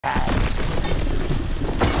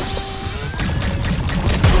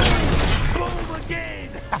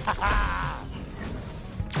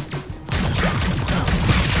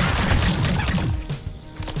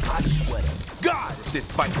This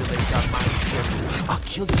fight relates on my ship. I'll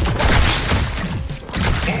kill you.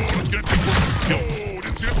 Oh, let's get this one. Yo,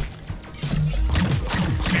 that's it.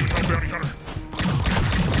 See you, bounty hunter.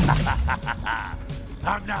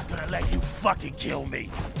 I'm not gonna let you fucking kill me.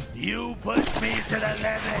 You push me to the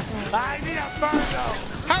limit. I need a Virgo.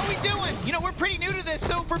 How are we doing? You know, we're pretty new to this,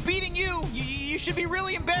 so for beating you, you should be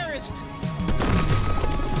really embarrassed.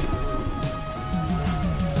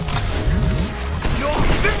 You're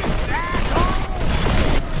finished, asshole!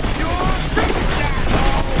 You're finished,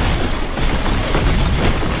 asshole!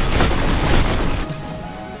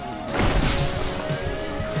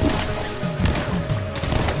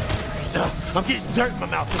 I'm getting dirt in my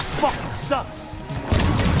mouth. This fucking sucks.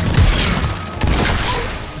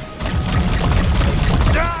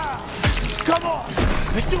 Come on!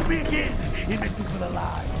 Shoot me again! It makes me feel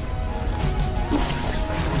alive.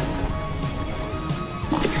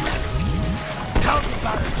 How's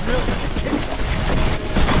about a drill and a kiss?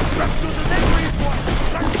 Rep to the delivery point!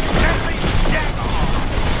 Search deadly jack-off!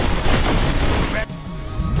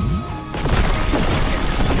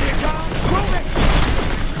 Here comes Krubis!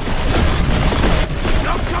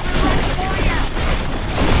 I'm coming right for you!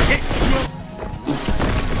 It's drill!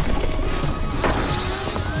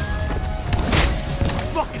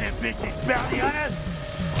 Fucking ambitious bounty hunters!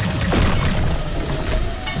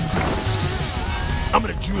 I'm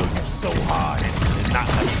gonna drill you so hard and not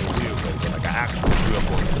like a real way, but like an actual drill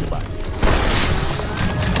for your body.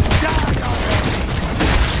 Die already!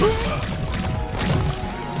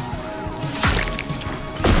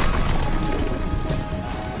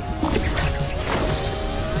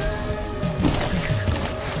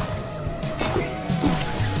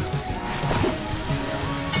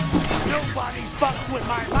 Nobody fucks with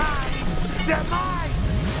my lines! They're mine!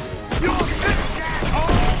 You're finished,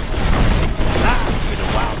 asshole! It's been a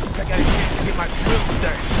while since I got a chance to get my drill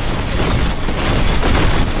dirty.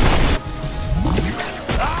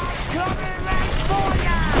 I'm coming right for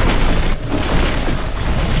ya!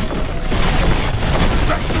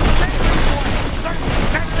 Right to the laser point!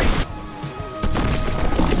 Certainly!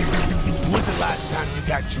 When's the last time you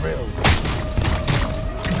got drilled?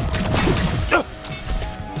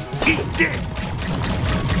 Eat disc!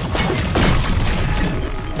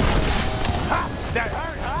 Ha! That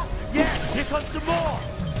hurt, huh? Yeah, here comes some more!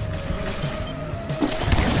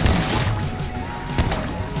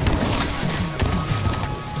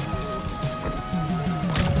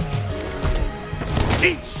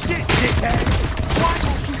 Eat shit, dickhead! Why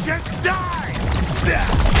won't you just die?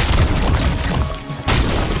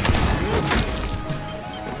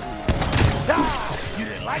 Ah! You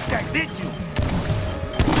didn't like that, did you?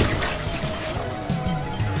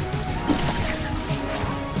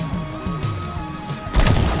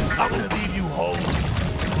 I'm gonna leave you whole.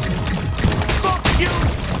 Fuck you!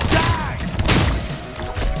 Die!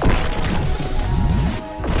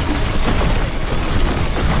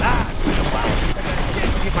 It's been a while since I got a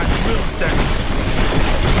chance to get my drill dirty.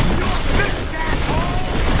 You're finished, asshole!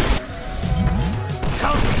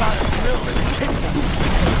 How's about a drill and a kisser?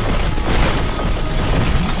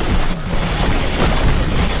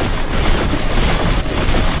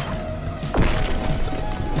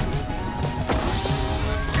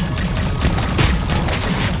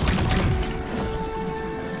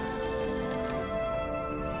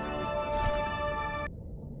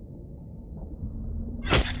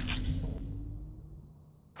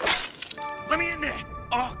 Let me in there!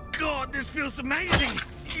 Oh God, this feels amazing!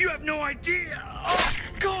 You have no idea! Oh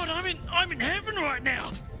God, I'm in heaven right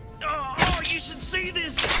now! Oh, you should see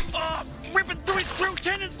this! Oh, ripping through his throat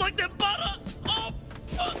tendons like they're butter! Oh,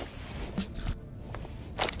 fuck!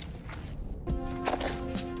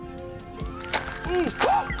 Ooh!